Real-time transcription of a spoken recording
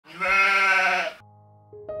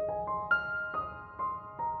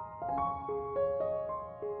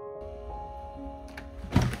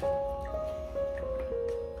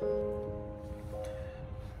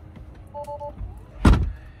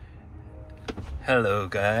Hello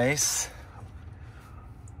guys,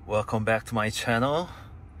 welcome back to my channel.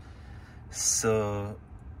 So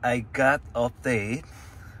I got update.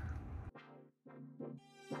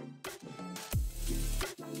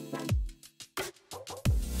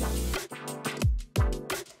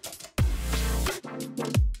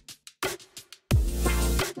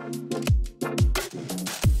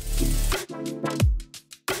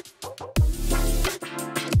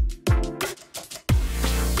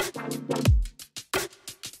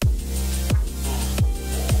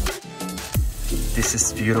 This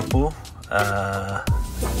is beautiful.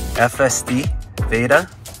 FSD beta.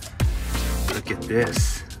 Look at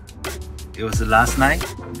this. It was last night.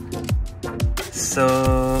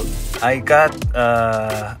 So I got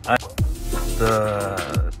the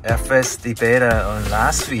FSD beta on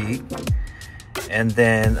last week, and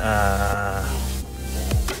then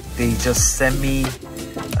they just sent me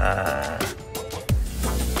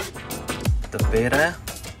the beta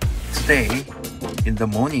today in the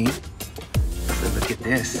morning. So look at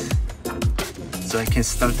this. So I can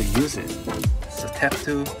start to use it. So tap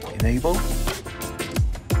to enable.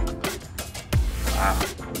 Wow.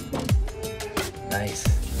 Nice.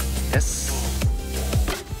 Yes.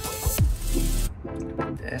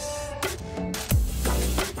 This.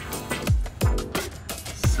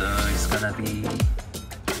 So it's gonna be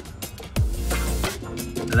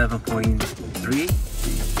 11.3.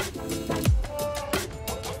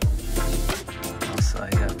 Also I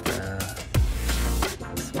got the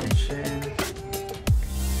suspension,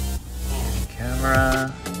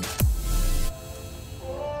 camera.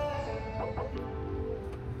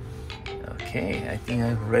 Okay, I think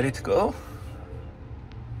I'm ready to go.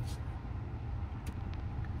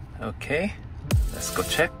 Okay, let's go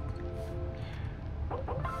check.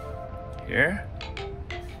 Here,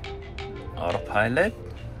 autopilot.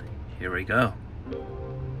 Here we go.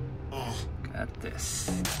 Got this.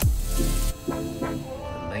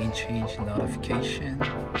 Lane change notification.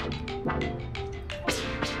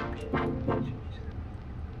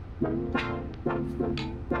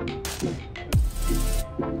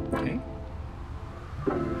 Okay.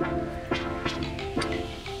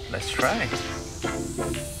 Let's try.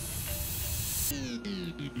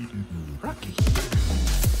 Rocky.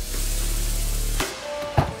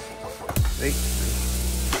 Wait.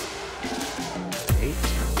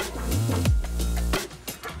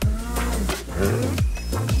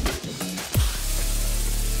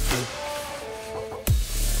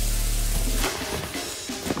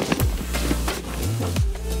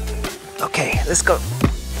 Okay, let's go.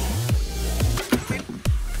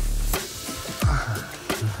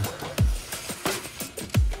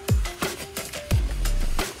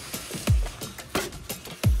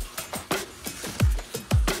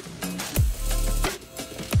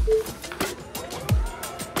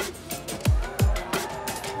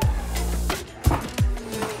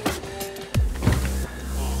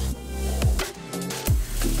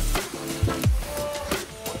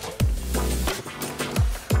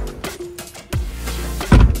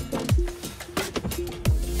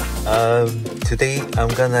 Today I'm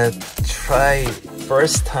gonna try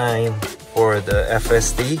first time for the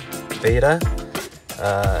FSD beta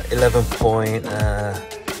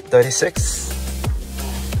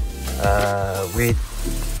 11.36 with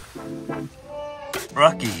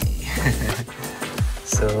Rocky.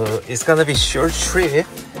 So it's gonna be short trip.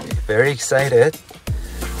 Very excited.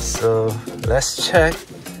 So let's check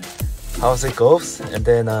how's it goes, and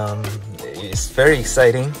then it's very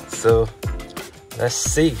exciting. So let's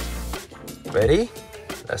see. Ready?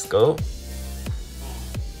 Let's go.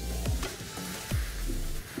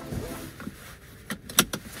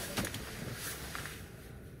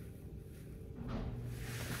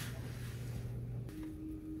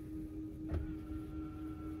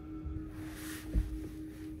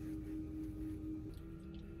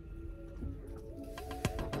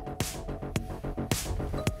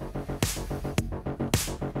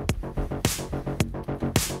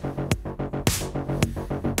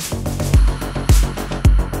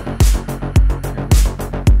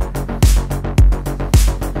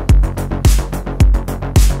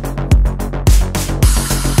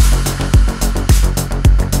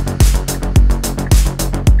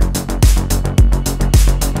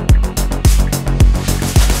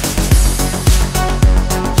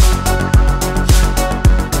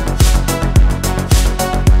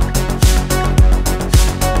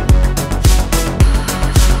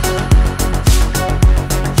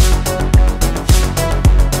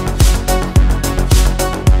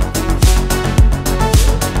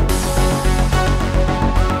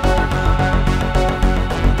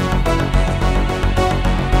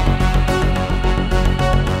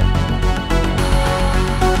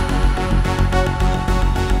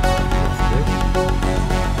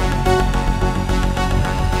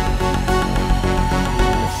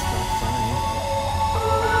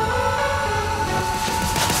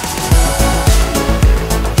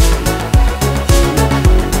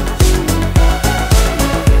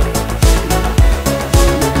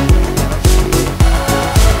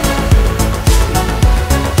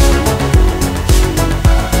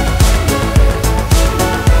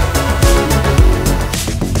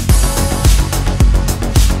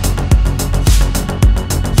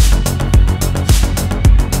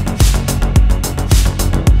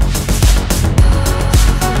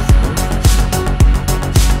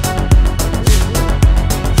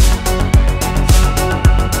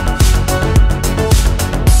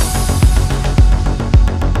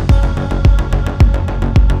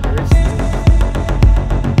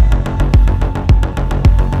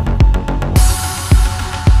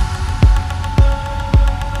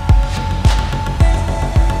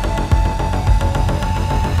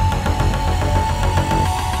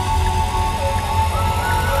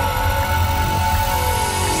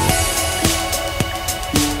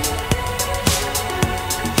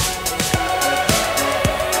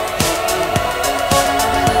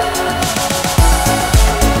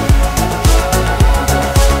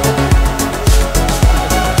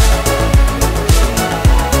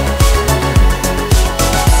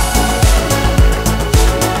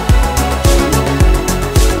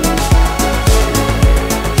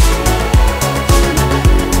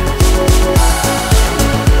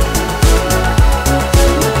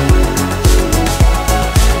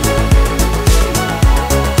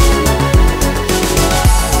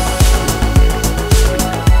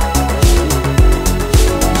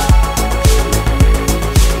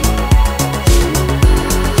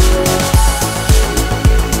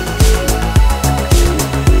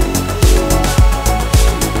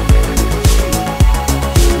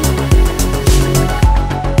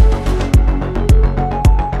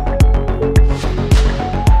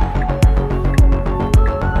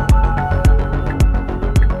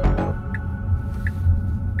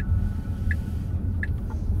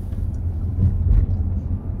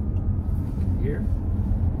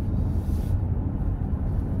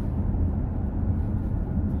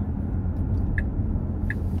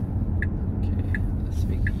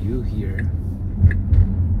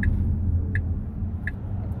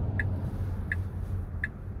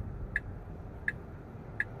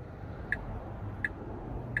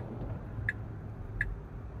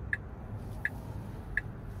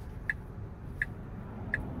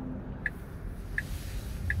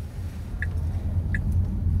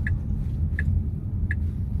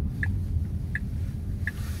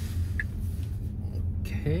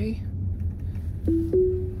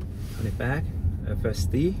 back,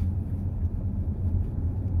 FSD.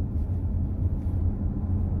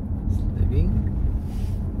 Living.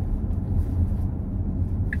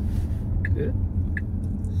 Good.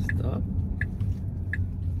 Stop.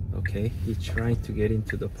 Okay, he's trying to get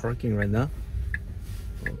into the parking right now.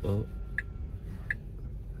 Uh-oh.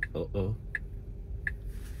 Uh-oh.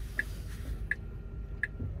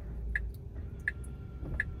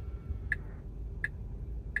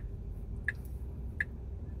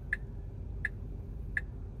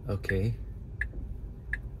 Okay.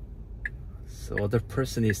 So other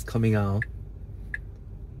person is coming out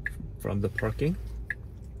from the parking.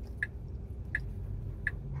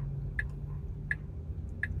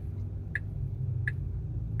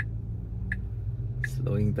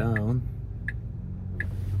 Slowing down.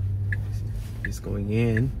 He's going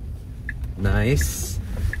in. Nice.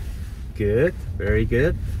 Good. Very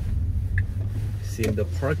good. See in the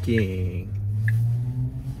parking.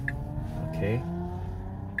 Okay.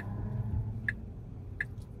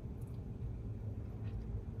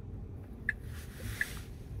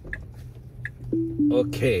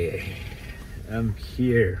 Okay, I'm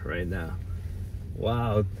here right now.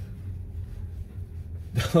 Wow,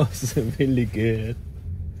 that was really good.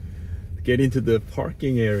 Get into the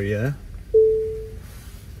parking area.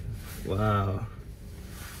 Wow.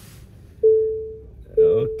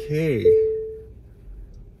 Okay.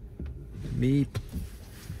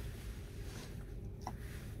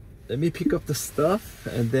 Let me pick up the stuff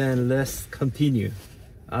and then let's continue.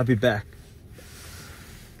 I'll be back.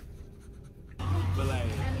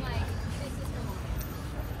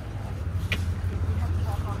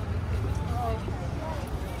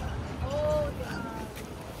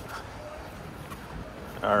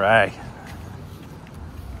 All right.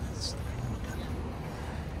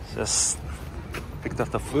 Just picked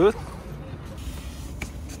up the food.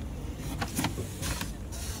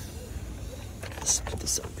 Let's put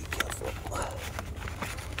this on, be careful.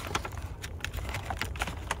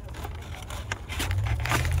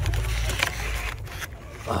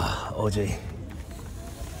 OJ.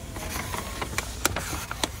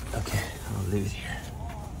 Okay, I'll leave it here.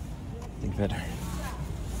 I think better.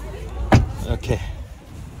 Okay.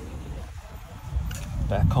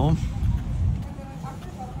 Back home.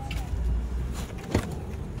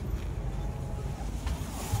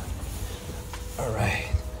 All right.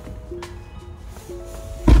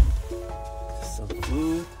 Some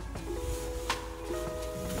food.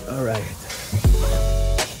 All right.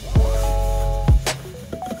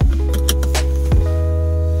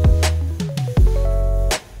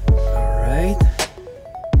 All right.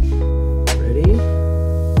 Ready?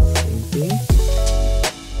 Same thing.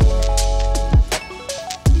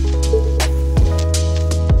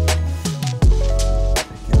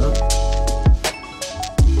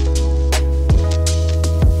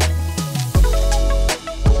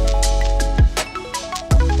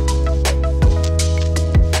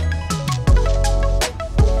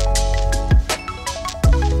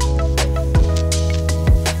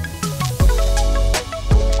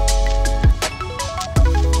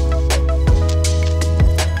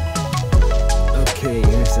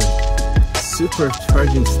 Super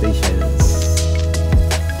charging stations.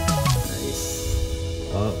 Nice.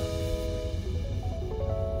 Oh,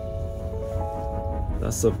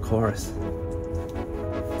 lots of cars.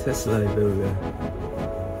 Tesla everywhere.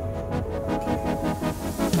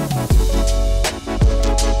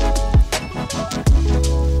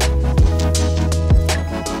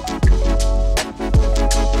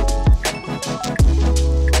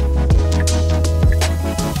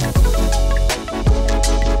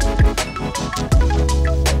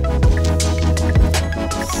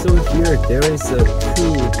 So here there is a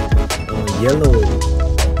two yellow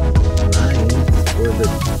lines for the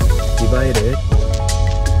divided.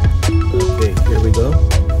 Okay, here we go.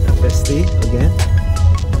 FSD again.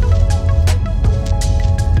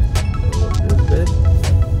 A little bit.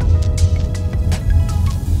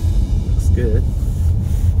 Looks good.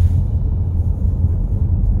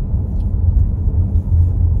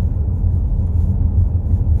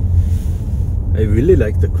 I really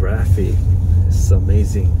like the graphic. It's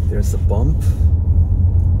amazing. There's a bump.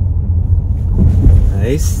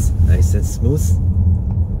 Nice. Nice and smooth.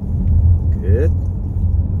 Good.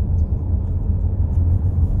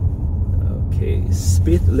 Okay,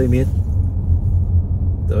 speed limit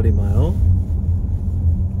 30 miles.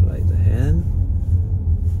 Right hand.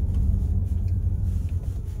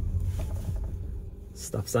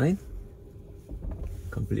 Stop sign.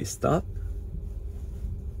 Complete stop.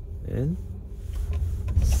 And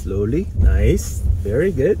slowly. Nice.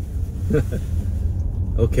 Very good.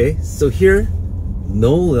 Okay, so here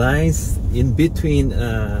no lines in between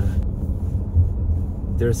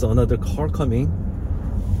there's another car coming.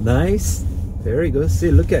 Nice, very good.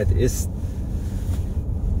 See, look at it.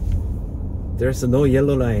 There's no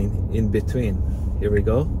yellow line in between. Here we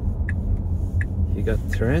go. You got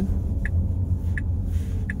turning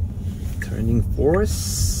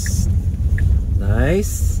force.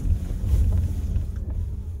 Nice.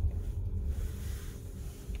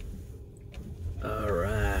 All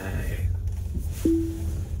right.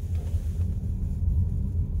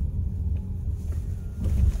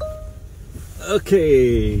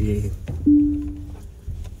 Okay.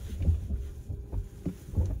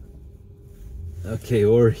 Okay,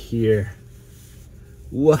 we're here.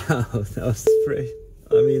 Wow, that was great.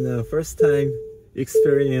 I mean, first time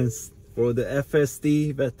experience for the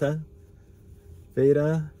FSD beta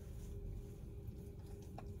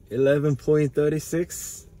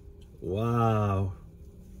 11.36. Wow.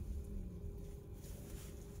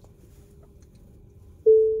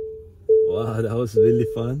 Wow, that was really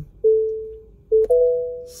fun.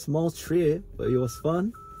 Small trip, but it was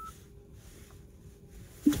fun.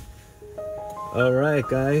 Alright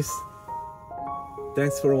guys,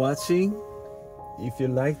 thanks for watching. If you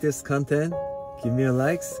like this content, give me a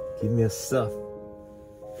likes, give me a sub.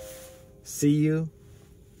 See you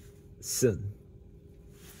soon.